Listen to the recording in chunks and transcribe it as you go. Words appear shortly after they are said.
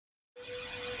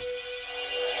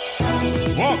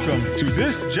Welcome to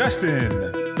This Just In,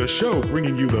 the show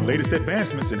bringing you the latest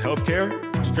advancements in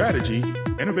healthcare, strategy,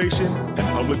 innovation,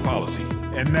 and public policy.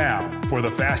 And now, for the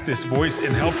fastest voice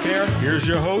in healthcare, here's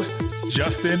your host,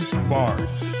 Justin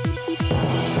Barnes.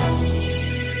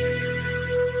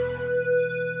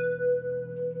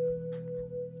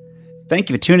 Thank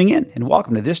you for tuning in and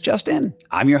welcome to This Just In.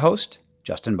 I'm your host,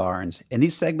 Justin Barnes. In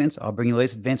these segments, I'll bring you the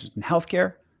latest advancements in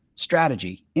healthcare,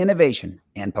 strategy, innovation,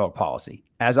 and public policy.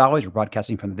 As always, we're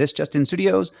broadcasting from the This Just In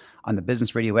studios on the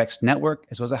Business Radio X network,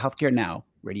 as well as the Healthcare Now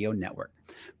radio network.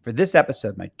 For this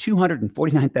episode, my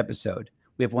 249th episode,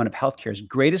 we have one of healthcare's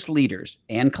greatest leaders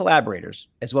and collaborators,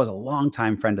 as well as a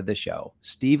longtime friend of the show,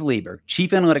 Steve Lieber, Chief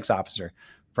Analytics Officer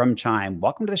from Chime.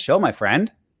 Welcome to the show, my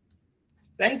friend.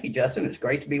 Thank you, Justin. It's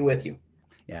great to be with you.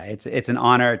 Yeah, it's an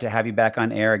honor to have you back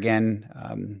on air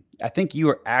again. I think you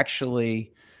were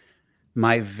actually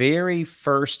my very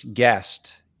first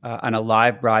guest on a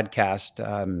live broadcast.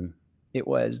 It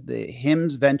was the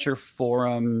HIMSS Venture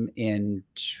Forum in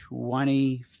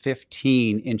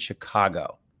 2015 in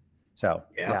Chicago. So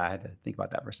yeah, I had to think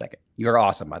about that for a second. You're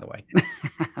awesome, by the way.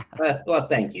 Well,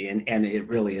 thank you. And it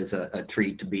really is a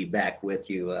treat to be back with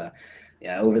you.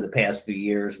 Over the past few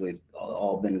years, we've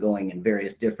all been going in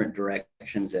various different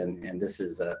directions, and this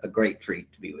is a great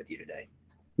treat to be with you today.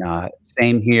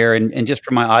 Same here. And just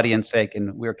for my audience sake,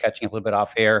 and we were catching up a little bit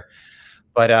off air,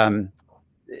 but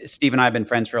Steve and I have been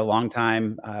friends for a long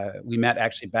time. We met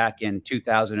actually back in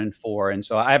 2004. And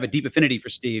so I have a deep affinity for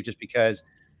Steve just because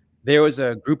there was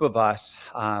a group of us,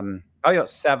 probably about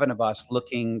 7 of us,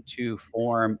 looking to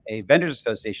form a vendors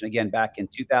association again back in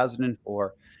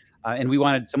 2004. And we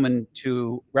wanted someone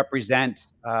to represent,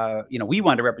 we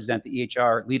wanted to represent the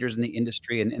EHR leaders in the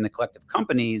industry and in the collective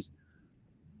companies,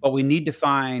 but we need to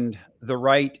find the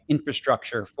right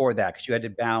infrastructure for that because you had to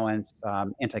balance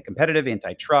anti-competitive,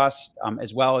 antitrust,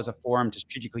 as well as a forum to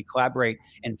strategically collaborate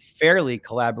and fairly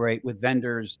collaborate with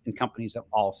vendors and companies of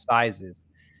all sizes.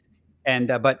 And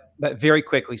but very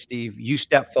quickly, Steve, you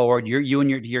stepped forward. You and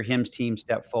your HIMSS team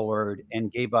stepped forward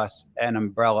and gave us an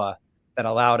umbrella that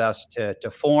allowed us to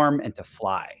form and to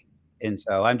fly. And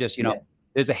so I'm just,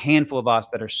 there's a handful of us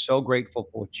that are so grateful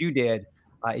for what you did,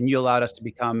 and you allowed us to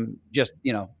become just,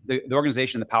 the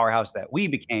organization, the powerhouse that we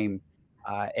became,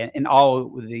 and all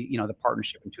the, the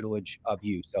partnership and tutelage of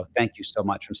you. So thank you so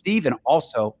much from Steve and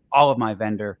also all of my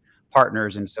vendor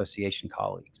partners and association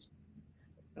colleagues.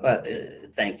 Well,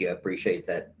 thank you. I appreciate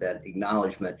that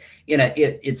acknowledgement.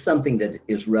 It's something that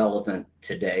is relevant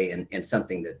today and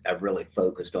something that I've really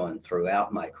focused on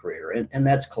throughout my career, and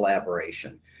that's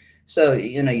collaboration. So,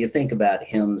 you think about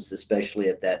HIMSS, especially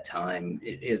at that time,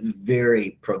 it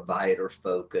very provider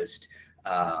focused,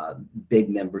 big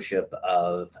membership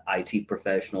of IT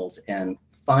professionals, and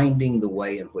finding the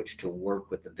way in which to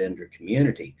work with the vendor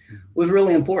community was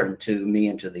really important to me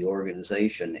and to the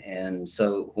organization. And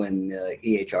so when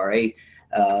EHRA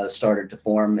started to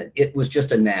form, it was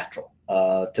just a natural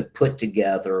to put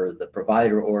together the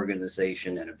provider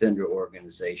organization and a vendor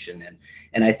organization.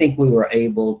 And I think we were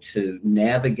able to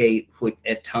navigate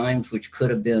at times which could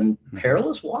have been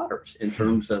perilous waters in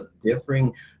terms of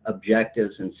differing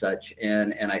objectives and such.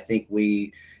 And I think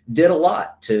we did a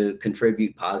lot to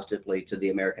contribute positively to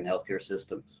the American healthcare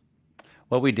systems.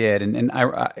 Well, we did. And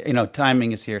I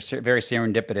timing is here very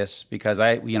serendipitous because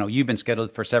you've been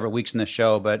scheduled for several weeks in the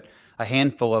show, but a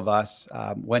handful of us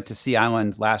went to Sea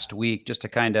Island last week just to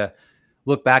kind of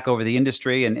look back over the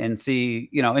industry and see,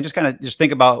 and just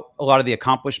think about a lot of the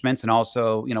accomplishments and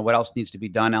also, what else needs to be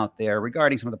done out there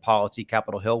regarding some of the policy,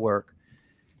 Capitol Hill work.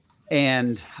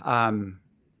 And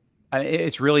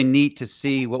it's really neat to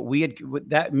see what we had with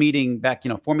that meeting back,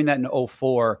 forming that in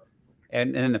 2004.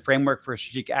 And then the framework for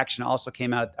strategic action also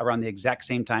came out around the exact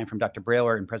same time from Dr.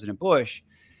 Brailer and President Bush.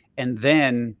 And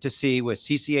then to see with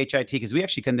CCHIT, because we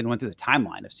actually then went through the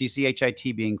timeline of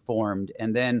CCHIT being formed,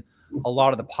 and then a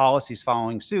lot of the policies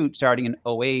following suit starting in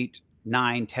 2008,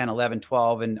 9, 10, 11,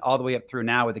 12, and all the way up through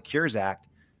now with the Cures Act.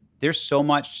 There's so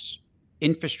much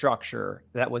infrastructure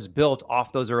that was built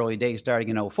off those early days starting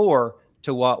in 2004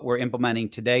 to what we're implementing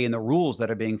today and the rules that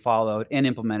are being followed and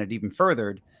implemented even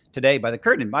furthered today by the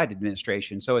current and Biden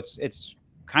administration. So it's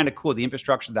kind of cool. The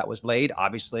infrastructure that was laid,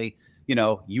 obviously,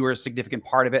 you were a significant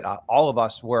part of it. All of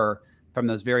us were from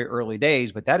those very early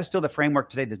days, but that is still the framework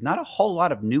today. There's not a whole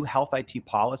lot of new health IT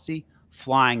policy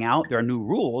flying out. There are new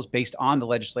rules based on the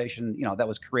legislation, that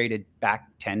was created back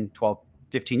 10, 12,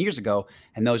 15 years ago.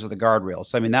 And those are the guardrails.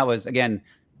 So, that was, again,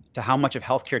 to how much of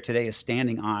healthcare today is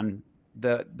standing on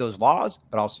those laws,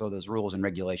 but also those rules and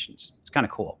regulations. It's kind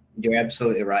of cool. You're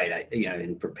absolutely right.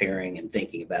 In preparing and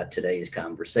thinking about today's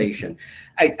conversation,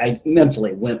 I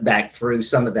mentally went back through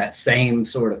some of that same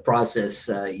sort of process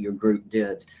your group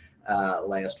did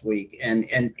last week, and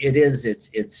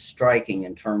it's striking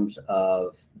in terms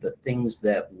of the things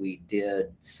that we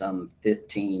did some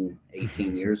 15,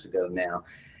 18 years ago now,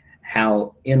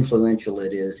 how influential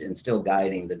it is in still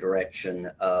guiding the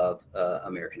direction of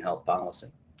American health policy.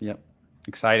 Yep.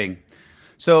 Exciting.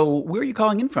 So where are you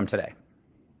calling in from today?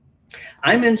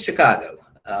 I'm in Chicago.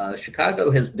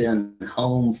 Chicago has been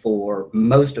home for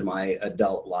most of my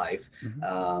adult life.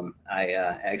 I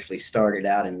actually started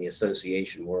out in the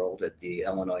association world at the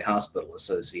Illinois Hospital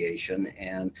Association,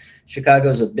 and Chicago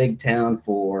is a big town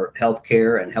for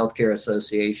healthcare and healthcare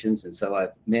associations, and so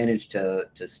I've managed to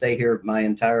stay here my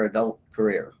entire adult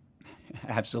career.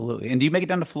 Absolutely. And do you make it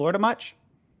down to Florida much?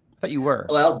 I thought you were.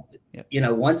 Well,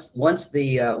 once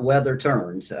the weather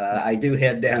turns, I do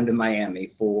head down to Miami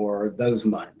for those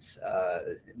months.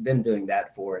 Been doing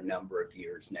that for a number of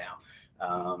years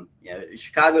now.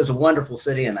 Chicago is a wonderful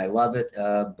city and I love it.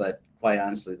 But quite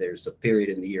honestly, there's a period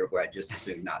in the year where I just as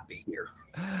soon not be here.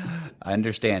 I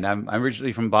understand. I'm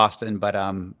originally from Boston, but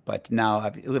now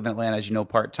I live in Atlanta, as you know,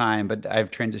 part time. But I've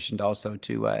transitioned also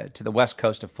to the west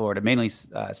coast of Florida, mainly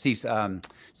Sarasota,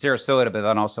 but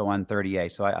then also on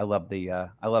 30A. So I love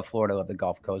Florida, I love the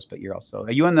Gulf Coast. But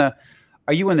are you in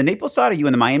the Naples side? Are you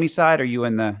in the Miami side?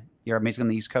 You're basically on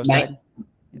the East Coast side?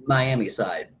 Miami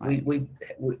side. We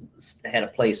had a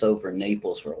place over in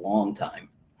Naples for a long time.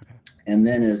 And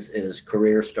then as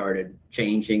career started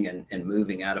changing and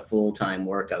moving out of full-time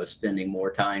work, I was spending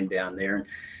more time down there and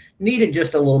needed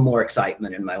just a little more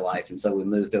excitement in my life. And so we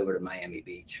moved over to Miami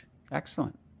Beach.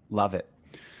 Excellent. Love it.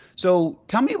 So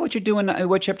tell me what you're doing,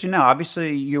 what you're up to now.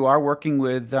 Obviously, you are working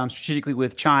with strategically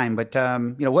with Chime, but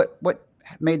what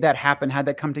made that happen? How'd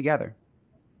that come together?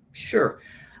 Sure.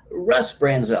 Russ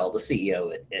Branzell, the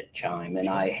CEO at Chime, and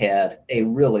I had a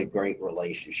really great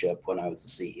relationship when I was the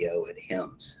CEO at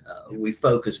HIMSS. We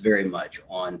focused very much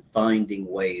on finding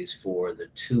ways for the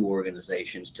two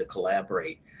organizations to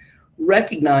collaborate,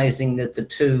 recognizing that the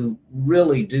two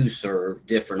really do serve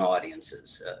different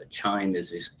audiences. Chime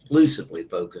is exclusively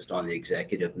focused on the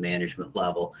executive management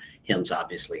level. HIMSS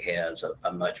obviously has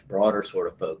a much broader sort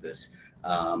of focus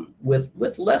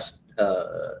with less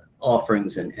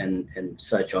offerings and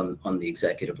such on the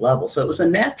executive level. So it was a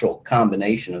natural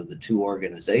combination of the two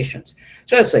organizations.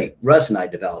 So I'd say Russ and I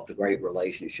developed a great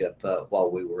relationship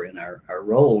while we were in our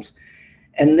roles.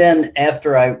 And then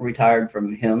after I retired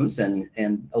from HIMSS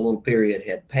and a little period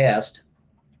had passed,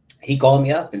 he called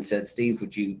me up and said, "Steve,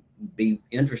 would you be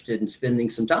interested in spending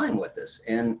some time with us?"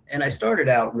 And I started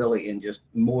out really in just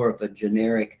more of a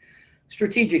generic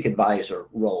strategic advisor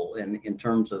role in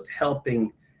terms of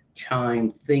helping Chime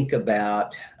think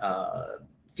about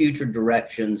future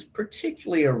directions,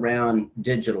 particularly around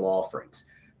digital offerings.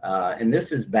 And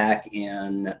this is back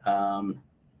in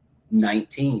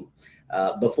 19,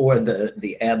 before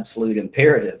the absolute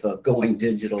imperative of going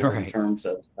digital in terms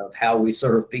of how we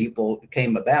serve people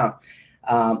came about,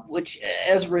 which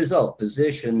as a result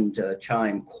positioned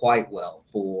Chime quite well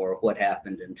for what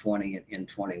happened in 20 and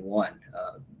 21.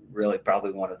 Really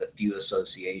probably one of the few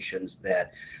associations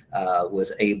that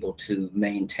was able to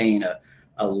maintain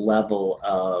a level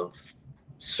of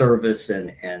service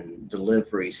and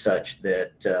delivery such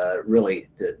that really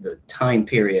the time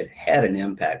period had an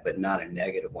impact, but not a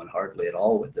negative one, hardly at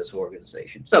all with this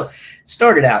organization. So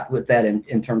started out with that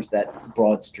in terms of that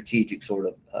broad strategic sort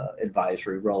of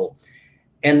advisory role.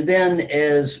 And then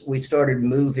as we started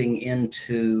moving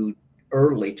into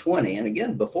early 20, and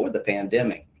again, before the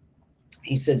pandemic,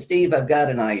 he said, "Steve, I've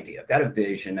got an idea. I've got a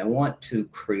vision. I want to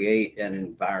create an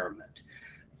environment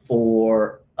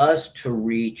for us to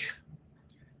reach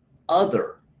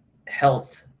other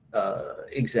health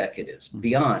executives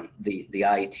beyond the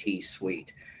IT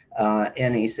suite."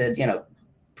 And he said,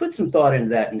 put some thought into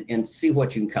that and see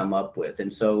what you can come up with.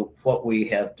 And so what we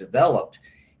have developed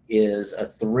is a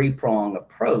three-prong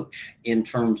approach in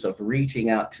terms of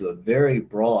reaching out to a very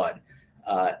broad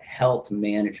health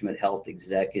management, health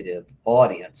executive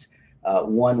audience.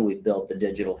 One, we built the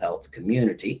Digital Health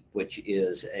Community, which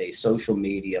is a social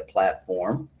media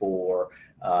platform for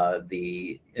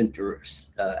the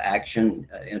intersection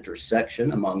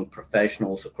among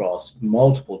professionals across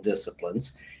multiple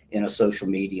disciplines in a social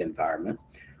media environment.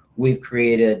 We've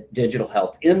created Digital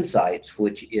Health Insights,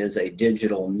 which is a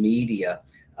digital media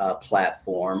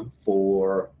platform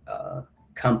for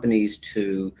companies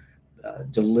to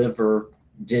deliver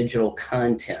digital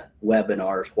content,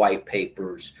 webinars, white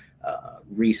papers,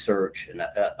 research, and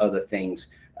other things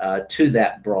to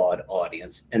that broad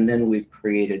audience. And then we've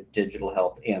created Digital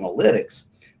Health Analytics,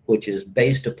 which is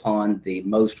based upon the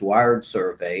Most Wired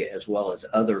survey, as well as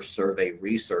other survey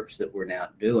research that we're now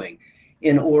doing,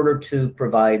 in order to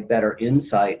provide better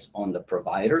insights on the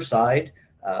provider side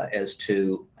as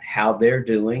to how they're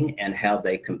doing and how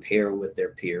they compare with their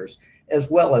peers, as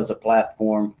well as a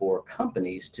platform for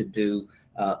companies to do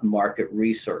market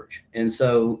research. And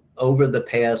so over the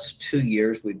past 2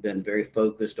 years, we've been very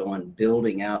focused on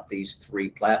building out these 3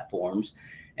 platforms.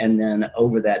 And then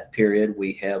over that period,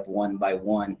 we have one by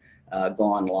one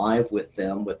gone live with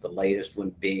them, with the latest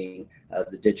one being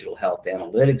the Digital Health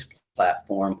Analytics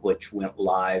platform, which went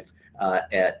live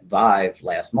at ViVE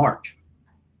last March.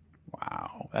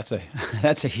 Wow, that's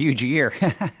a huge year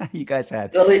you guys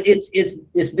had. Well,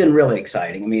 it's been really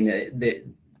exciting. I mean,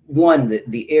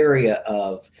 the area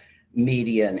of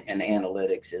media and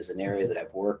analytics is an area that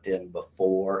I've worked in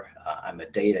before. I'm a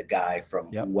data guy from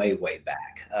way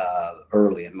back.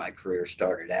 Early in my career,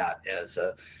 started out as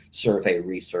a survey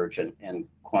research and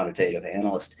quantitative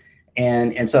analyst.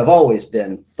 And so I've always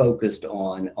been focused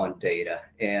on data.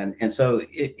 And so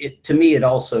it to me, it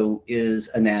also is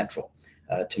a natural.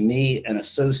 To me, an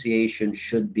association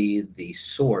should be the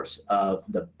source of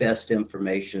the best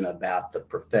information about the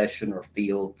profession or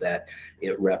field that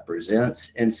it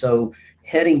represents. And so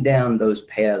heading down those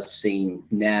paths seemed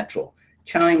natural.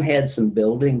 Chime had some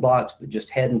building blocks, but just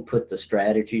hadn't put the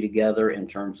strategy together in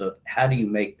terms of how do you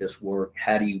make this work?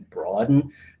 How do you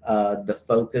broaden the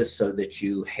focus so that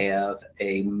you have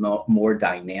a more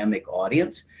dynamic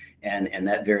audience? And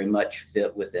that very much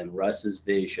fit within Russ's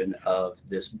vision of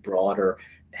this broader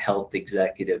health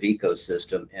executive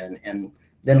ecosystem. And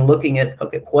then looking at,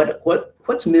 okay,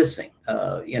 what's missing?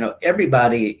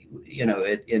 Everybody,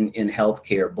 in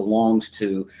healthcare belongs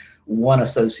to one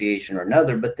association or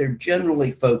another, but they're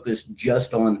generally focused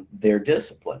just on their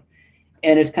discipline.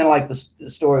 And it's kind of like the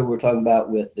story we were talking about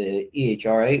with the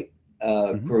EHRA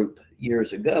group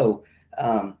years ago.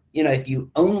 If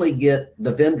you only get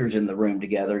the vendors in the room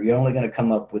together, you're only going to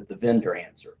come up with the vendor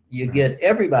answer. You get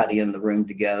everybody in the room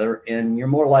together, and you're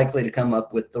more likely to come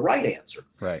up with the right answer.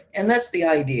 Right. And that's the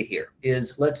idea here: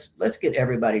 is let's get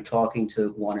everybody talking to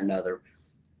one another,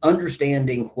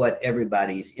 understanding what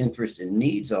everybody's interests and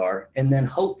needs are, and then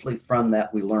hopefully from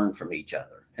that we learn from each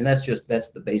other. And that's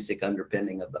the basic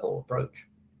underpinning of the whole approach.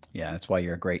 Yeah, that's why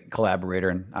you're a great collaborator,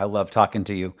 and I love talking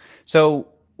to you. So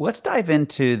let's dive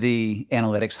into the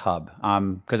analytics hub,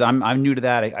 because I'm new to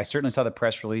that. I certainly saw the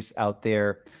press release out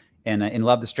there, and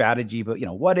love the strategy. But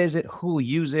what is it? Who will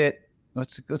use it?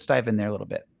 Let's dive in there a little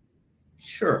bit.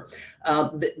 Sure.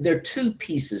 There are 2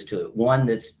 pieces to it. One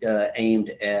that's aimed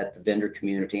at the vendor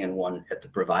community, and one at the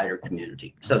provider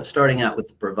community. So starting out with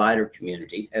the provider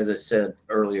community, as I said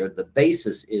earlier, the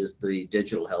basis is the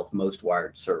Digital Health Most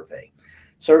Wired survey.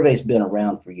 Survey's been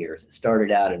around for years. It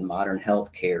started out in Modern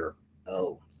Healthcare,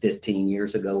 15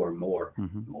 years ago or more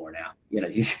now.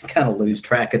 You kind of lose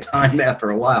track of time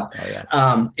after a while. Oh, yes.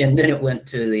 And then it went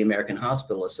to the American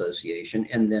Hospital Association.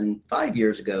 And then 5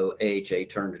 years ago, AHA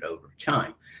turned it over to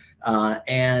Chime.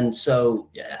 And so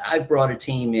I brought a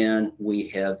team in. We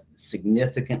have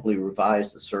significantly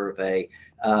revised the survey.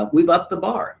 We've upped the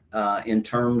bar in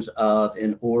terms of,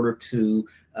 in order to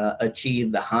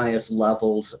achieve the highest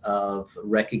levels of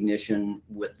recognition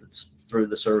through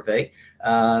the survey,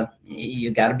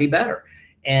 you got to be better.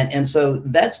 And so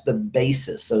that's the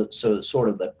basis. So sort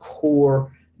of the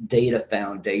core data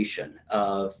foundation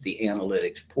of the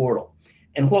analytics portal.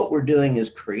 And what we're doing is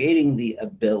creating the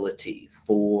ability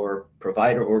for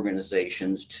provider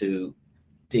organizations to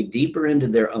dig deeper into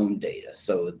their own data.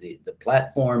 So the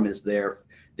platform is there,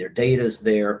 their data is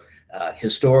there,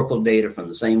 historical data from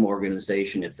the same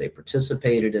organization, if they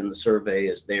participated in the survey,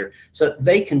 is there, so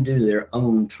they can do their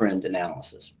own trend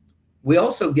analysis. We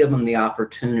also give them the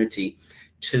opportunity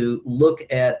to look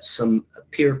at some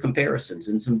peer comparisons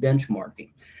and some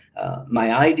benchmarking.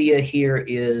 My idea here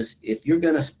is, if you're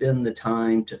going to spend the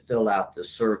time to fill out the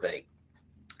survey,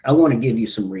 I want to give you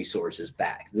some resources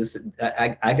back.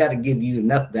 I got to give you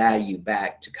enough value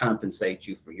back to compensate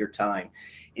you for your time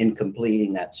in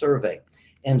completing that survey.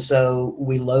 And so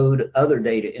we load other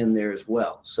data in there as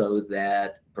well, so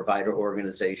that provider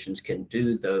organizations can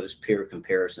do those peer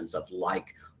comparisons of like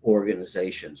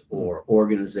organizations or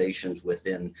organizations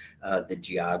within the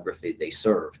geography they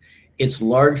serve. It's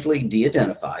largely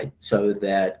de-identified so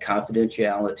that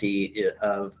confidentiality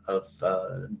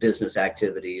of business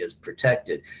activity is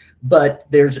protected, but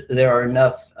there are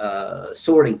enough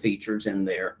sorting features in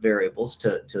there, variables,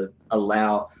 to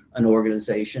allow an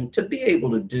organization to be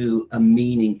able to do a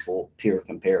meaningful peer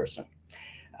comparison.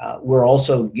 We're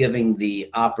also giving the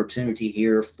opportunity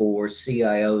here for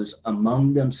CIOs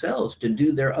among themselves to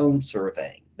do their own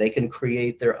surveying. They can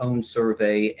create their own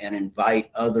survey and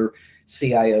invite other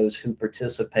CIOs who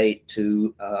participate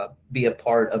to be a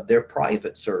part of their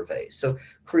private survey. So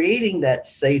creating that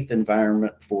safe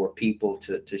environment for people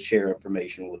to share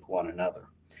information with one another.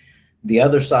 The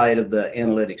other side of the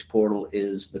analytics portal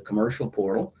is the commercial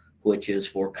portal, which is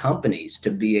for companies to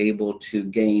be able to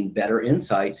gain better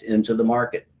insights into the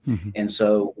market. Mm-hmm. And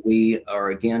so we are,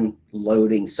 again,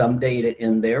 loading some data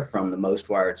in there from the Most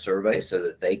Wired survey so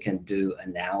that they can do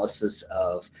analysis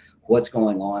of what's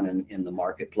going on in the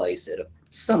marketplace at a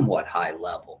somewhat high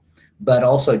level. But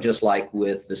also, just like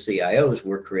with the CIOs,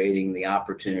 we're creating the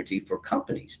opportunity for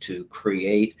companies to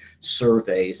create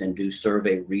surveys and do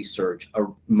survey research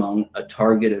among a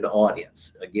targeted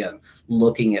audience. Again,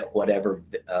 looking at whatever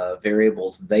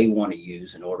variables they want to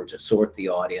use in order to sort the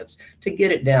audience to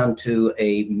get it down to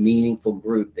a meaningful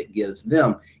group that gives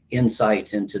them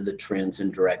insights into the trends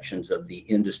and directions of the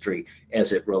industry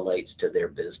as it relates to their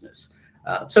business.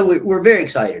 So we're very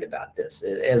excited about this.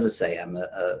 As I say, I'm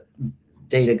a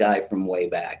data guy from way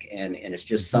back, and it's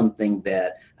just something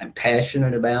that I'm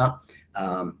passionate about.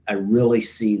 I really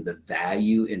see the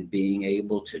value in being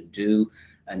able to do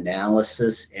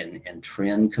analysis and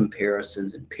trend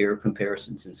comparisons and peer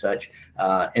comparisons and such.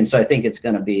 And so I think it's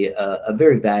going to be a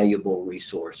very valuable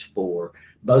resource for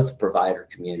both the provider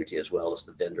community as well as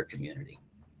the vendor community.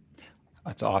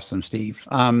 That's awesome, Steve.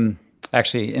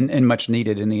 Actually, and much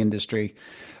needed in the industry.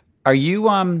 Are you,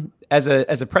 as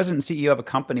a president and CEO of a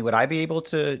company, would I be able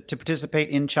to participate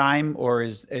in Chime, or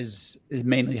is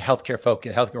mainly healthcare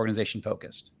focused, healthcare organization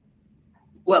focused?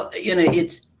 Well,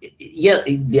 the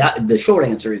short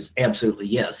answer is absolutely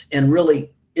yes, and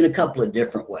really in a couple of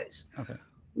different ways. Okay.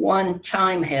 One,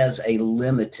 Chime has a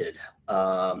limited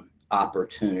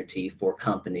opportunity for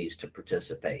companies to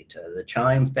participate. The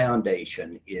Chime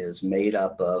Foundation is made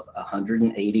up of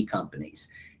 180 companies.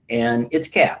 And it's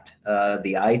capped.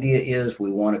 The idea is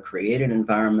we want to create an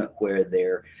environment where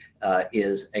there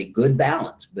is a good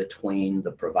balance between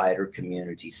the provider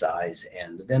community size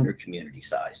and the vendor community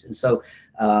size. And so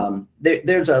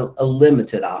there's a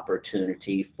limited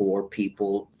opportunity for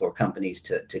companies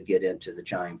to get into the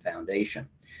Chime Foundation.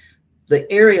 The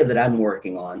area that I'm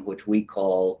working on, which we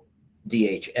call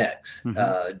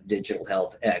DHX, Digital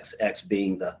Health X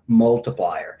being the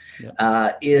multiplier,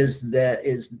 is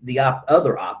the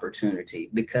other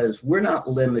opportunity, because we're not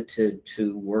limited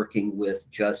to working with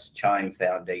just Chime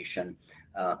Foundation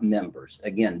members.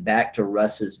 Again, back to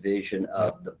Russ's vision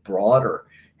of the broader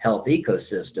health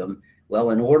ecosystem. Well,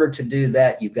 in order to do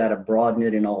that, you've got to broaden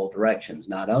it in all directions,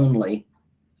 not only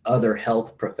other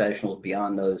health professionals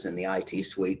beyond those in the IT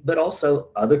suite, but also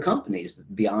other companies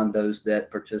beyond those that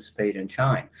participate in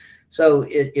Chime. So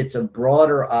it's a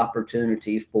broader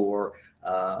opportunity for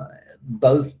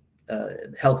both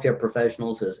healthcare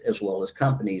professionals as well as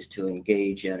companies to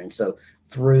engage in. And so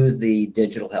through the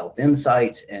Digital Health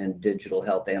Insights and Digital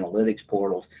Health Analytics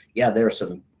portals, there are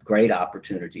some great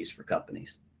opportunities for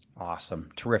companies. Awesome.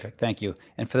 Terrific. Thank you.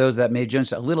 And for those that may join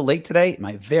us a little late today,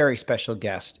 my very special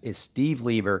guest is Steve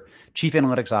Lever, Chief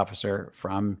Analytics Officer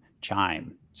from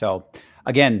Chime. So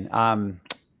again,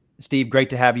 Steve,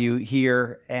 great to have you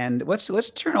here. And let's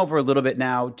turn over a little bit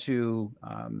now to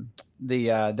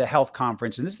the health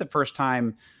conference. And this is the first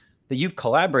time that you've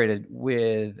collaborated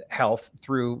with health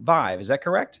through Vive. Is that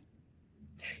correct?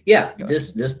 Yeah,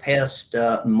 this past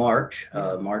March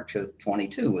of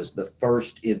 22 was the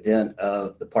first event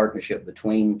of the partnership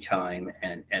between Chime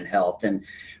and Health. And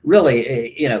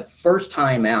really, first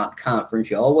time out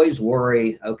conference, you always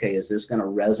worry, okay, is this going to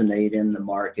resonate in the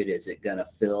market? Is it going to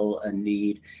fill a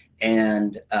need?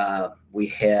 And we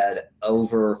had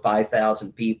over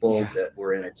 5,000 people that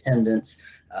were in attendance,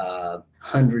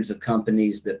 hundreds of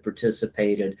companies that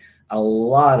participated, a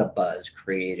lot of buzz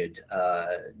created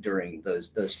during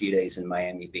those few days in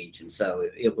Miami Beach. And so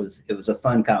it was a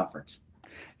fun conference.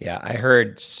 Yeah, I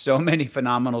heard so many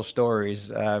phenomenal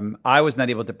stories. I was not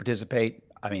able to participate.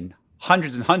 I mean,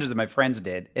 hundreds and hundreds of my friends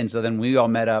did. And so then we all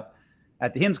met up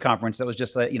at the HINS conference. That was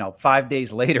just 5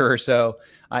 days later or so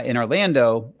in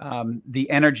Orlando. The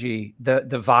energy, the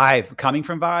vibe coming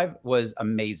from Vive was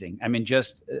amazing. I mean,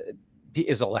 just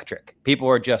is electric. People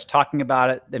were just talking about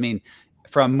it. I mean,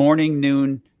 from morning,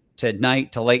 noon to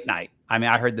night to late night. I mean,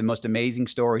 I heard the most amazing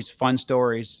stories, fun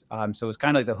stories. So it was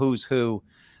kind of like the who's who.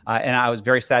 And I was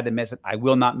very sad to miss it. I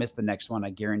will not miss the next one. I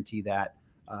guarantee that.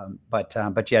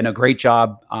 But yeah, no, great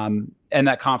job. And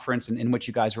that conference and in which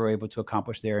you guys were able to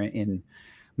accomplish there in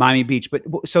Miami Beach. But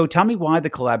so tell me why the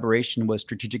collaboration was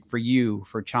strategic for you,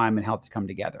 for Chime and Health to come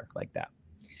together like that.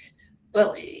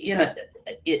 Well,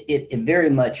 it very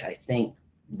much, I think,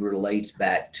 relates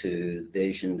back to the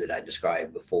vision that I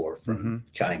described before from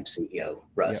Chime CEO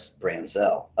Russ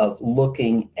Branzell of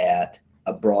looking at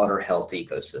a broader health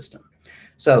ecosystem.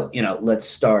 So, let's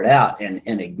start out and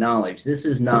acknowledge this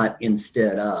is not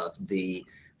instead of the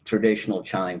traditional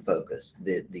Chime focus.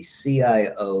 The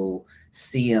CIO,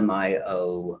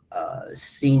 CMIO,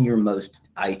 senior most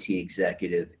IT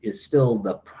executive is still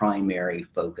the primary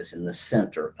focus in the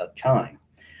center of Chime.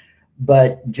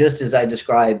 But just as I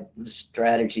described the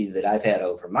strategy that I've had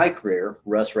over my career,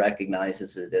 Russ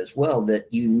recognizes it as well, that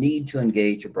you need to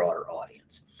engage a broader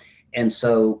audience. And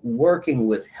so working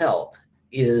with health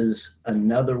is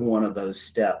another one of those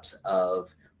steps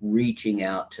of reaching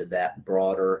out to that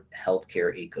broader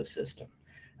healthcare ecosystem.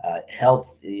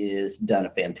 Health has done a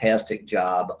fantastic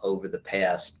job over the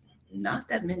past not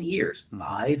that many years,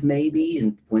 5 maybe,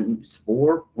 and when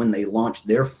 4, when they launched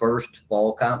their first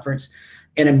fall conference,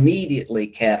 and immediately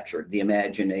captured the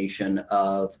imagination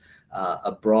of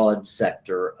a broad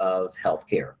sector of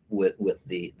healthcare with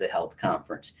the health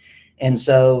conference. And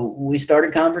so we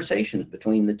started conversations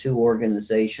between the two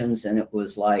organizations, and it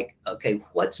was like, okay,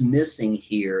 what's missing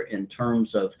here in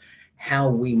terms of how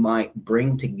we might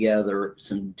bring together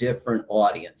some different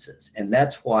audiences? And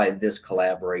that's why this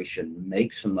collaboration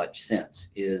makes so much sense,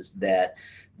 is that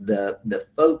the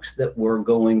folks that we're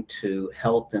going to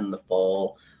Health in the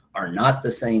fall are not the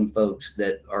same folks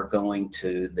that are going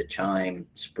to the Chime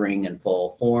spring and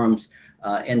fall forums.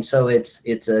 And so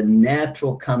it's a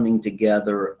natural coming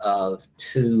together of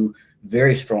two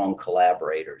very strong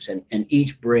collaborators, and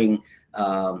each bring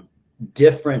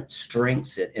different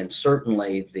strengths, and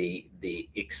certainly the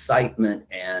excitement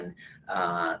and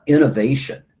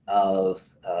innovation of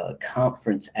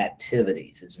conference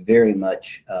activities is very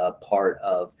much part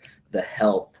of the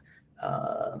health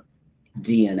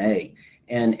DNA.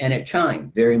 And at Chime,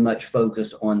 very much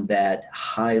focused on that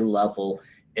high level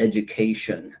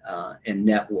education and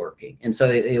networking. And so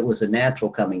it was a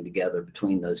natural coming together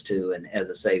between those two. And as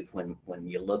I say, when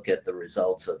you look at the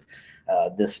results of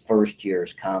this first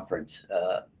year's conference,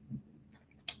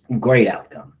 great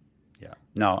outcome. Yeah,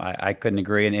 no, I couldn't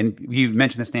agree. And you've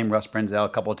mentioned this name, Russ Branzell, a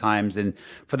couple of times. And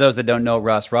for those that don't know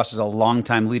Russ is a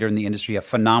longtime leader in the industry, a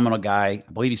phenomenal guy.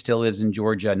 I believe he still lives in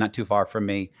Georgia, not too far from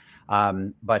me.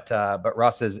 But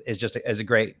Russ is just a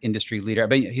great industry leader. I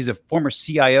mean, he's a former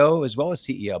CIO as well as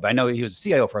CEO, but I know he was a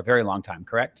CIO for a very long time,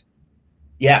 correct?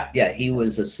 Yeah. He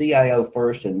was a CIO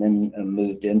first, and then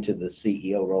moved into the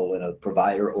CEO role in a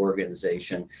provider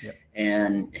organization,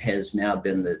 and has now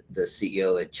been the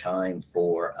CEO at Chime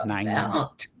for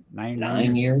about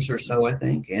nine years or so, I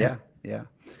think. Yeah.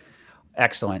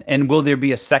 Excellent. And will there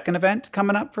be a second event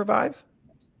coming up for Vive?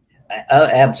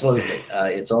 Absolutely.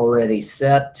 It's already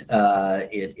set.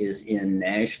 It is in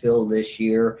Nashville this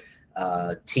year.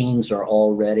 Teams are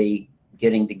already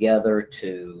getting together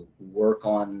to work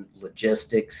on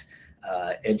logistics,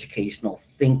 educational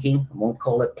thinking. I won't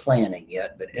call it planning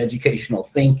yet, but educational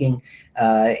thinking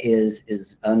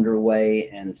is underway.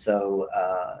 And so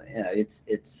it's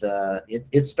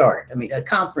started. I mean, a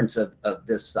conference of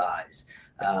this size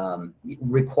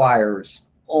requires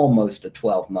almost a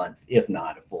 12-month, if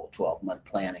not a full 12-month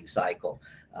planning cycle.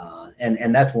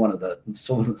 And that's one of the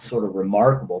sort of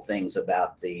remarkable things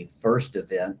about the first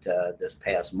event this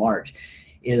past March,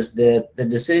 is that the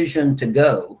decision to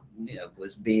go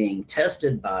was being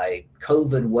tested by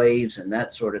COVID waves and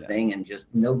that sort of thing. And just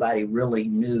nobody really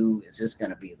knew, is this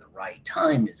going to be the right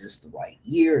time? Is this the right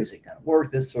year? Is it going to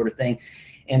work? This sort of thing.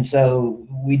 And so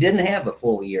we didn't have a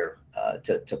full year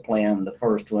to plan the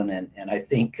first one. And I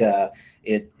think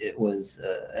it was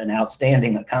an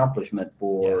outstanding accomplishment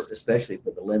especially for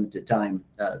the limited time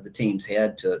the teams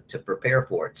had to prepare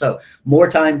for it. So more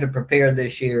time to prepare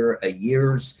this year, a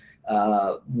year's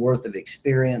worth of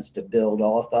experience to build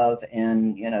off of.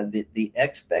 And, the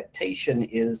expectation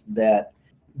is that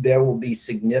there will be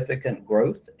significant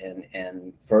growth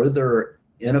and further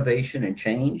innovation and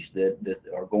change that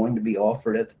are going to be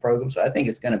offered at the program. So I think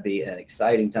it's going to be an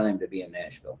exciting time to be in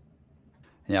Nashville.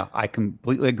 Yeah, I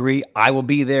completely agree. I will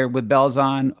be there with bells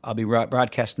on. I'll be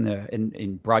broadcasting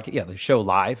the show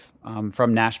live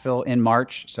from Nashville in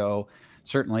March. So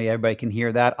certainly everybody can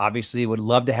hear that. Obviously, would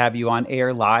love to have you on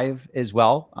air live as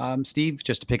well, Steve.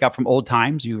 Just to pick up from old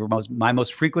times, you were my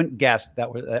most frequent guest.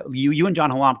 That was you and John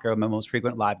Halamka are my most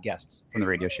frequent live guests from the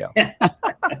radio show.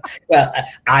 Well,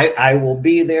 I will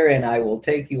be there, and I will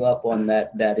take you up on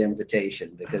that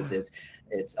invitation, because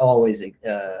it's always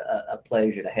a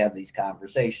pleasure to have these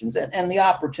conversations and the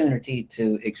opportunity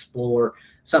to explore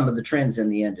some of the trends in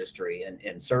the industry.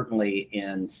 And certainly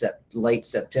in late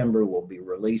September, we'll be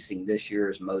releasing this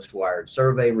year's Most Wired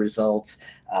survey results.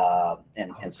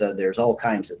 And so there's all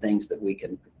kinds of things that we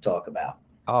can talk about.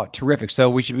 Oh, terrific. So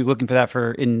we should be looking for that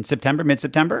in September,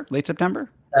 mid-September, late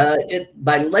September?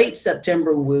 By late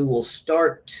September, we will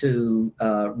start to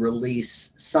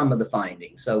release some of the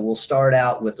findings. So we'll start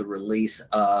out with the release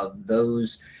of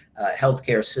those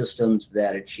healthcare systems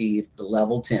that achieved the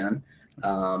level 10.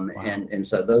 Wow. And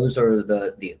so those are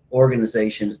the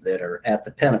organizations that are at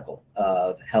the pinnacle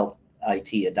of health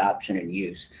IT adoption and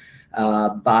use.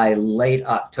 By late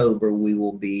October, we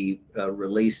will be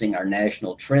releasing our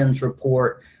national trends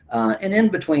report. And in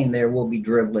between there, we'll be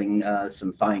dribbling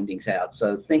some findings out.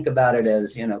 So think about it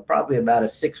as, probably about a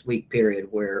 6-week period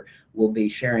where we'll be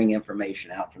sharing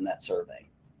information out from that survey.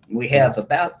 We have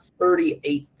about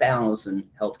 38,000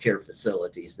 healthcare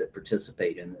facilities that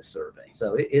participate in this survey.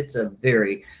 So it's a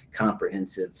very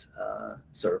comprehensive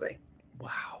survey.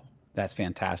 Wow. That's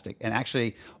fantastic. And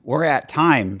actually, we're at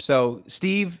time. So,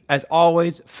 Steve, as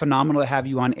always, phenomenal to have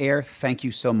you on air. Thank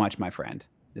you so much, my friend.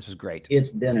 This was great. It's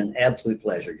been an absolute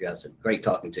pleasure, Justin. Great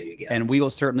talking to you again. And we will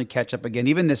certainly catch up again,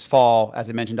 even this fall, as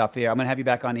I mentioned off the air. I'm going to have you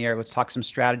back on the air. Let's talk some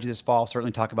strategy this fall,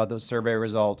 certainly talk about those survey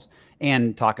results,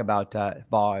 and talk about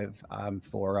Evolve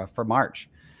for March.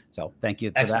 So thank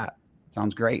you for that.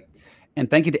 Sounds great. And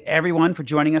thank you to everyone for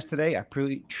joining us today. I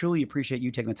truly appreciate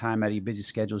you taking the time out of your busy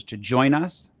schedules to join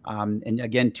us. And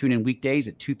again, tune in weekdays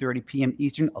at 2:30 p.m.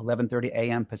 Eastern, 11:30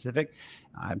 a.m. Pacific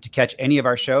to catch any of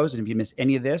our shows. And if you miss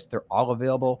any of this, they're all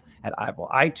available at Apple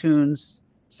iTunes,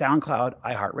 SoundCloud,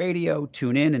 iHeartRadio,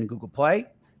 TuneIn, and Google Play.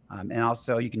 And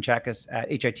also, you can check us at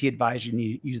HIT Advisor and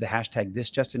you use the hashtag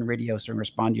ThisJustinRadio so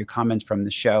respond to your comments from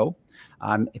the show.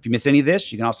 If you miss any of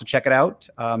this, you can also check it out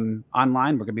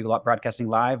online. We're going to be broadcasting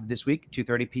live this week,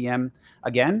 2:30 p.m.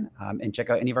 again. And check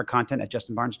out any of our content at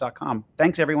justinbarnes.com.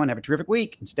 Thanks, everyone. Have a terrific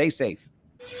week and stay safe.